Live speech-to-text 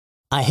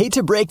I hate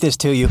to break this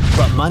to you,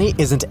 but money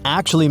isn't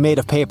actually made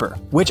of paper,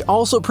 which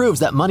also proves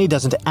that money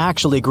doesn't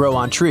actually grow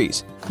on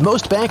trees.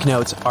 Most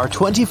banknotes are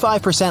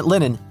 25%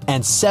 linen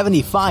and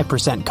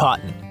 75%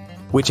 cotton,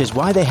 which is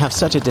why they have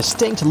such a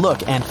distinct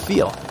look and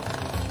feel.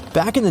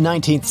 Back in the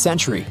 19th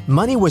century,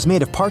 money was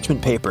made of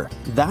parchment paper.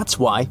 That's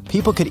why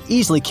people could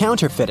easily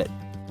counterfeit it.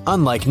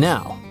 Unlike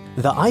now,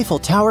 the Eiffel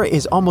Tower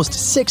is almost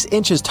 6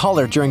 inches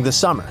taller during the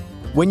summer.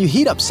 When you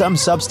heat up some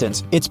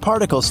substance, its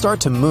particles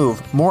start to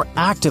move more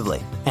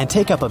actively and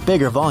take up a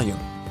bigger volume.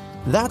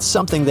 That's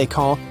something they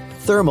call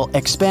thermal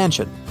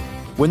expansion.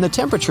 When the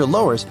temperature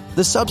lowers,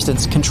 the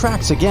substance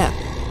contracts again.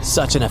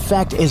 Such an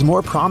effect is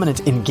more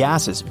prominent in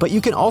gases, but you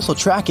can also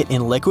track it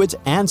in liquids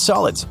and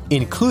solids,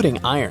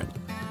 including iron.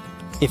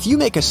 If you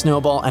make a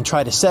snowball and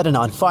try to set it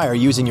on fire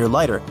using your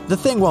lighter, the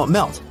thing won't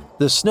melt.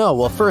 The snow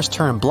will first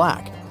turn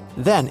black.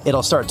 Then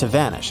it'll start to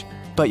vanish,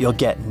 but you'll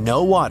get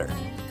no water.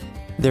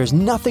 There's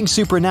nothing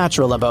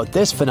supernatural about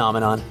this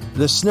phenomenon.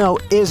 The snow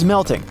is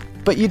melting,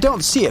 but you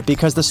don't see it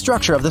because the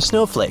structure of the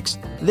snowflakes.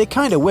 They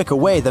kind of wick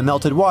away the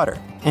melted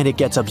water, and it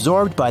gets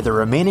absorbed by the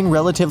remaining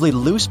relatively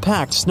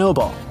loose-packed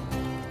snowball.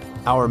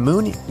 Our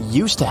moon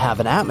used to have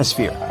an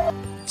atmosphere.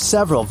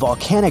 Several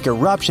volcanic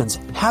eruptions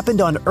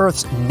happened on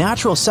Earth's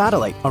natural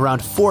satellite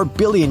around 4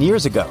 billion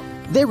years ago.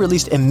 They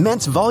released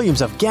immense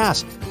volumes of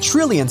gas,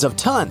 trillions of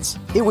tons.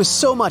 It was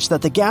so much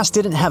that the gas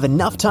didn't have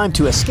enough time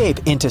to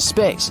escape into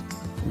space.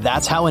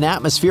 That's how an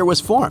atmosphere was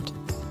formed.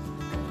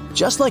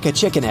 Just like a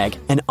chicken egg,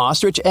 an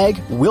ostrich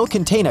egg will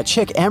contain a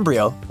chick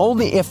embryo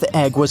only if the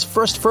egg was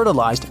first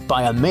fertilized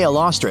by a male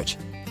ostrich.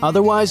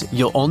 Otherwise,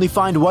 you'll only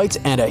find whites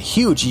and a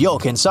huge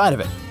yolk inside of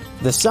it.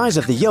 The size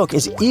of the yolk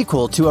is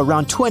equal to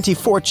around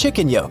 24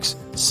 chicken yolks,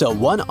 so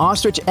one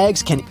ostrich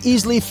egg can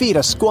easily feed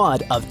a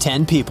squad of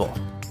 10 people.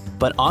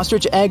 But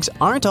ostrich eggs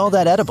aren't all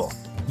that edible.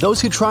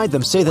 Those who tried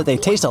them say that they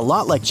taste a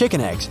lot like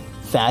chicken eggs,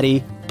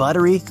 fatty,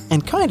 buttery,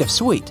 and kind of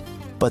sweet.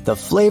 But the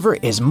flavor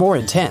is more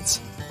intense.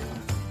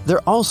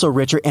 They're also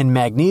richer in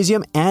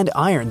magnesium and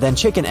iron than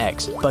chicken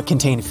eggs, but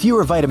contain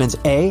fewer vitamins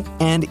A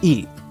and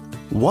E.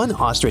 One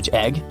ostrich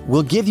egg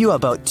will give you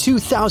about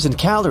 2,000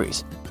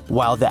 calories,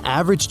 while the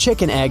average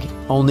chicken egg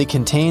only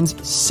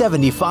contains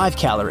 75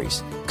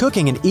 calories.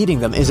 Cooking and eating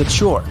them is a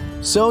chore,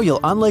 so you'll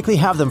unlikely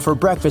have them for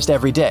breakfast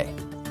every day.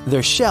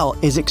 Their shell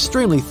is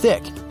extremely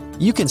thick.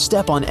 You can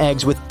step on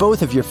eggs with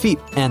both of your feet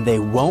and they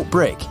won't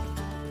break.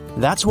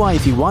 That's why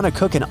if you want to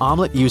cook an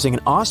omelet using an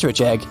ostrich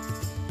egg,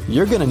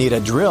 you're going to need a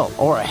drill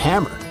or a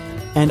hammer,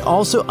 and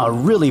also a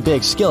really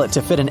big skillet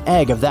to fit an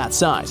egg of that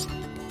size.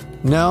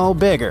 No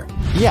bigger.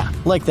 Yeah,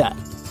 like that.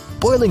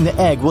 Boiling the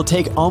egg will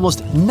take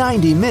almost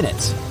 90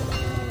 minutes.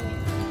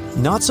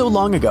 Not so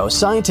long ago,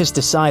 scientists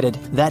decided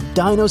that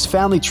dinos'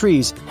 family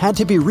trees had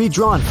to be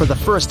redrawn for the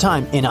first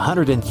time in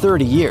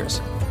 130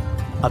 years.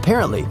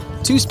 Apparently,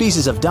 2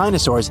 species of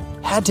dinosaurs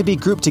had to be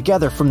grouped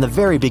together from the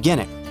very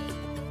beginning.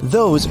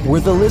 Those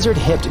were the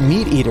lizard-hipped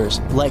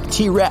meat-eaters like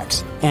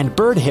T-Rex and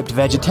bird-hipped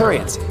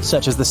vegetarians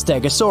such as the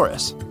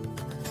Stegosaurus.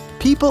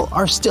 People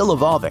are still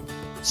evolving.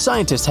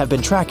 Scientists have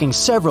been tracking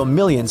several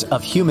millions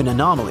of human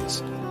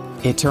anomalies.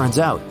 It turns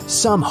out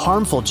some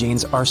harmful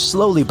genes are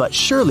slowly but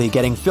surely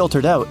getting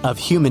filtered out of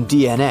human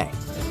DNA.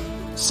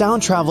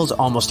 Sound travels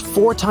almost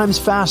 4 times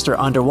faster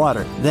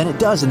underwater than it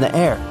does in the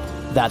air.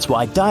 That's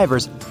why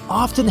divers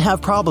often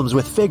have problems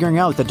with figuring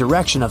out the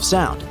direction of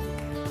sound.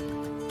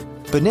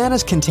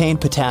 Bananas contain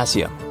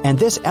potassium, and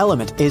this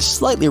element is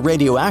slightly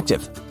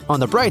radioactive. On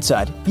the bright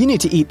side, you need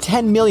to eat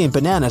 10 million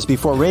bananas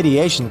before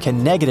radiation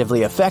can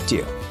negatively affect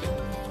you.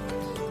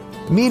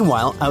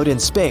 Meanwhile, out in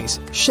space,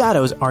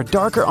 shadows are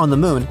darker on the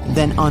moon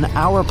than on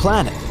our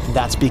planet.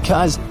 That's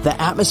because the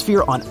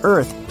atmosphere on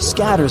Earth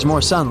scatters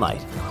more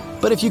sunlight.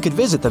 But if you could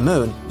visit the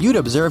moon, you'd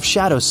observe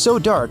shadows so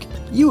dark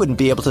you wouldn't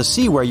be able to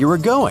see where you were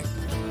going.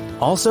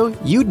 Also,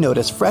 you'd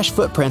notice fresh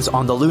footprints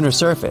on the lunar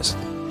surface.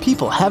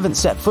 People haven't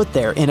set foot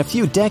there in a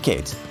few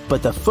decades,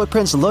 but the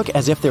footprints look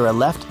as if they were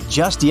left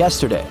just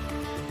yesterday.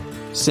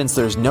 Since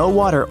there's no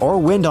water or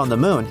wind on the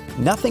moon,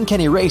 nothing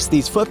can erase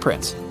these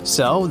footprints,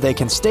 so they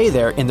can stay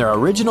there in their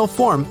original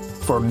form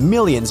for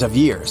millions of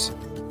years.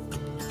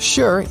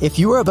 Sure, if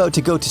you were about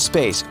to go to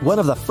space, one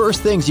of the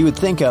first things you would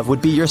think of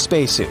would be your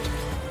spacesuit.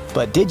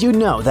 But did you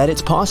know that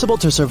it's possible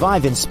to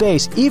survive in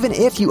space even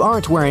if you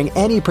aren't wearing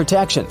any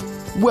protection?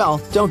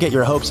 Well, don't get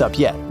your hopes up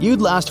yet.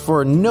 You'd last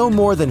for no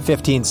more than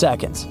 15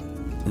 seconds.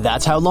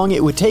 That's how long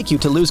it would take you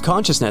to lose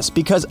consciousness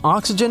because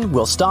oxygen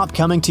will stop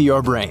coming to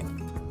your brain.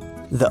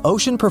 The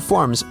ocean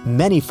performs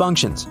many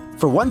functions.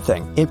 For one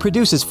thing, it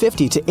produces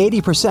 50 to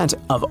 80%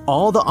 of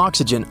all the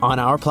oxygen on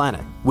our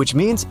planet, which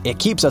means it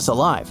keeps us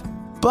alive.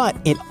 But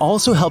it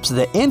also helps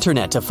the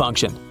internet to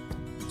function.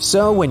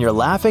 So when you're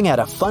laughing at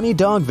a funny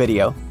dog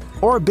video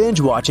or binge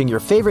watching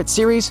your favorite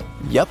series,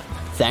 yep,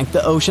 thank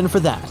the ocean for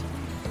that.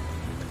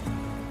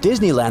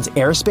 Disneyland's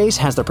airspace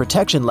has the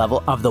protection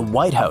level of the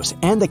White House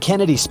and the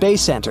Kennedy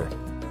Space Center.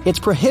 It's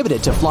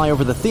prohibited to fly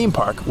over the theme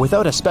park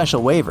without a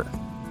special waiver.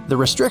 The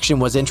restriction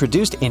was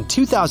introduced in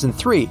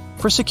 2003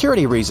 for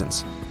security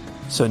reasons.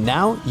 So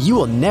now you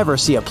will never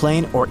see a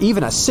plane or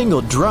even a single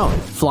drone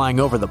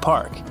flying over the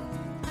park.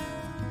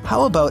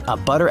 How about a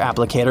butter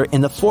applicator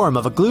in the form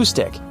of a glue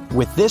stick?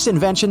 With this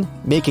invention,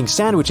 making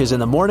sandwiches in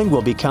the morning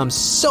will become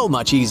so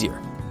much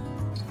easier.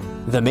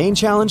 The main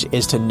challenge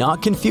is to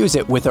not confuse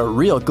it with a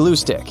real glue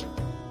stick.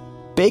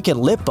 Bacon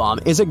lip balm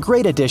is a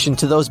great addition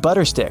to those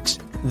butter sticks.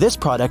 This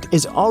product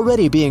is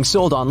already being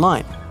sold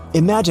online.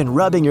 Imagine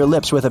rubbing your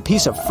lips with a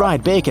piece of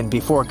fried bacon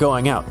before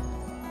going out.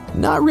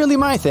 Not really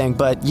my thing,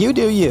 but you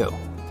do you.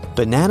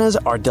 Bananas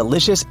are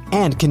delicious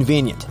and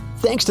convenient.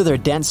 Thanks to their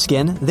dense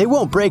skin, they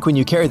won't break when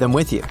you carry them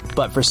with you.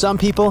 But for some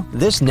people,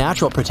 this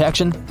natural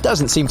protection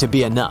doesn't seem to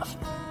be enough.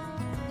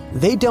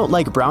 They don't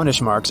like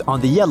brownish marks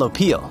on the yellow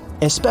peel,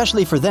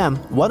 especially for them,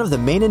 one of the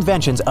main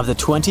inventions of the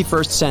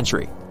 21st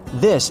century.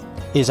 This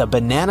is a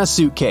banana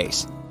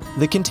suitcase.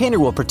 The container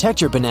will protect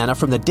your banana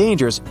from the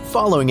dangers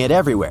following it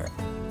everywhere.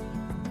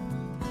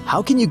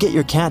 How can you get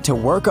your cat to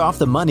work off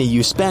the money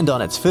you spend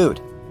on its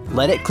food?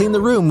 Let it clean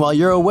the room while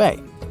you're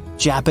away.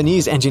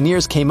 Japanese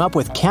engineers came up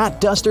with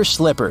cat duster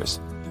slippers.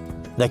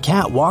 The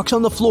cat walks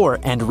on the floor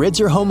and rids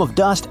your home of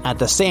dust at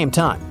the same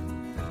time.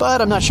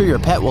 But I'm not sure your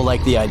pet will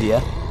like the idea.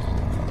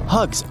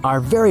 Hugs are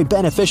very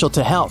beneficial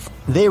to health.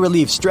 They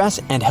relieve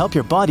stress and help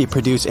your body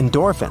produce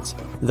endorphins,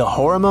 the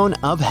hormone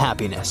of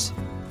happiness.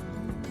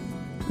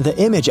 The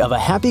image of a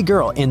happy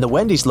girl in the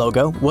Wendy's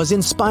logo was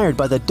inspired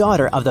by the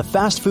daughter of the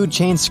fast food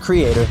chain's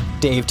creator,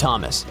 Dave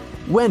Thomas.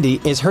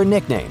 Wendy is her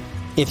nickname.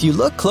 If you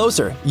look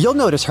closer, you'll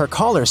notice her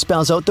collar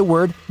spells out the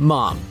word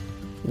Mom.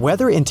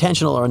 Whether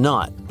intentional or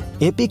not,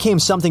 it became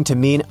something to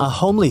mean a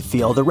homely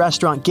feel the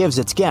restaurant gives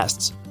its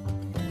guests.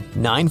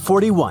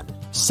 9:41,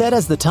 set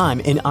as the time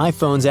in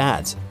iPhone's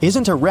ads,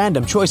 isn't a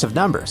random choice of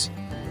numbers.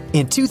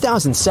 In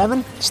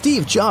 2007,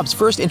 Steve Jobs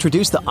first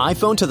introduced the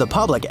iPhone to the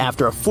public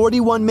after a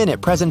 41-minute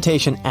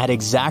presentation at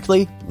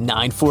exactly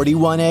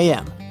 9:41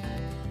 a.m.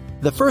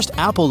 The first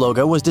Apple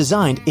logo was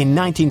designed in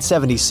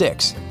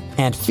 1976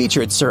 and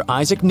featured Sir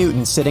Isaac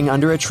Newton sitting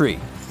under a tree,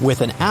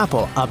 with an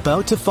apple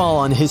about to fall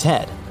on his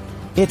head.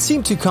 It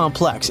seemed too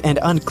complex and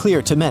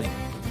unclear to many,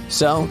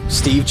 so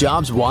Steve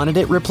Jobs wanted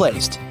it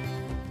replaced.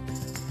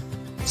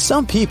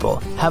 Some people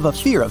have a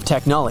fear of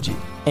technology,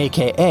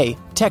 aka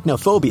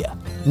technophobia.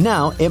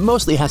 Now, it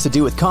mostly has to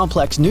do with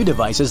complex new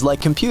devices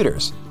like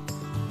computers.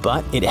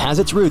 But it has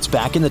its roots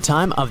back in the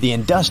time of the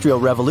Industrial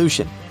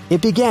Revolution.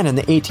 It began in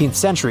the 18th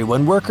century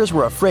when workers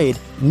were afraid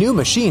new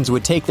machines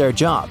would take their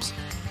jobs.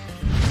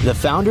 The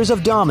founders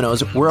of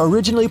Domino's were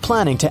originally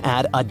planning to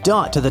add a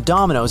dot to the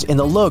Domino's in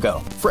the logo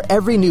for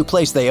every new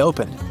place they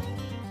opened.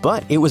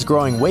 But it was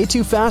growing way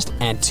too fast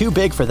and too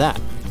big for that.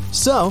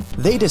 So,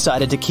 they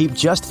decided to keep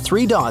just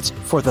 3 dots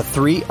for the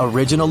 3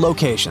 original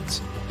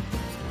locations.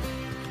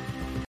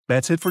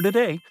 That's it for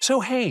today. So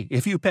hey,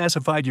 if you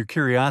pacified your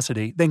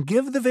curiosity, then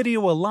give the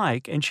video a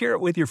like and share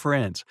it with your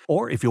friends.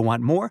 Or if you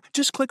want more,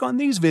 just click on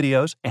these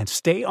videos and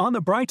stay on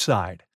the bright side.